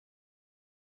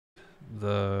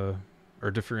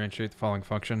or differentiate the following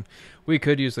function. We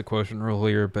could use the quotient rule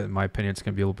here, but in my opinion, it's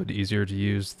going to be a little bit easier to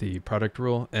use the product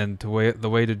rule. And the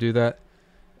way to do that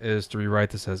is to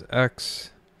rewrite this as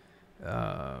x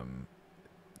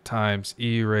times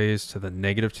e raised to the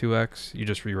negative 2x. You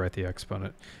just rewrite the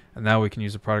exponent. And now we can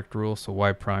use the product rule, so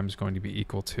y prime is going to be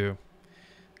equal to,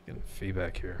 getting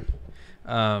feedback here,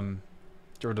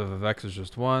 derivative of x is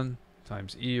just 1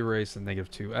 times e raised to the negative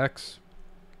 2x.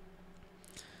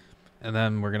 And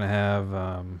then we're going to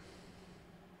have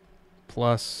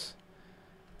plus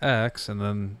x, and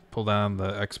then pull down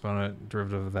the exponent.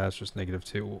 Derivative of that is just negative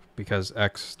 2, because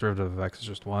x, derivative of x is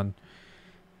just 1.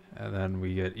 And then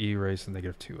we get e raised to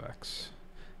negative 2x.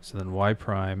 So then y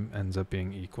prime ends up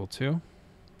being equal to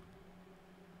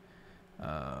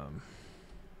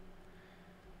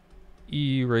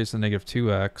e raised to negative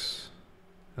 2x.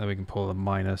 Then we can pull the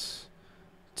minus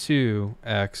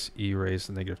 2x e raised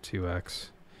to negative 2x.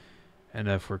 And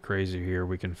if we're crazy here,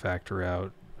 we can factor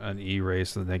out an e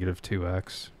raised to the negative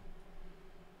 2x.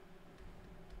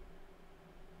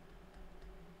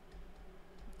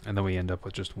 And then we end up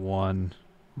with just 1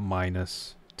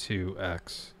 minus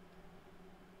 2x.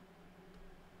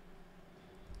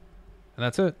 And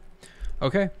that's it.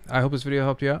 Okay, I hope this video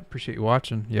helped you out. Appreciate you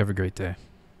watching. You have a great day.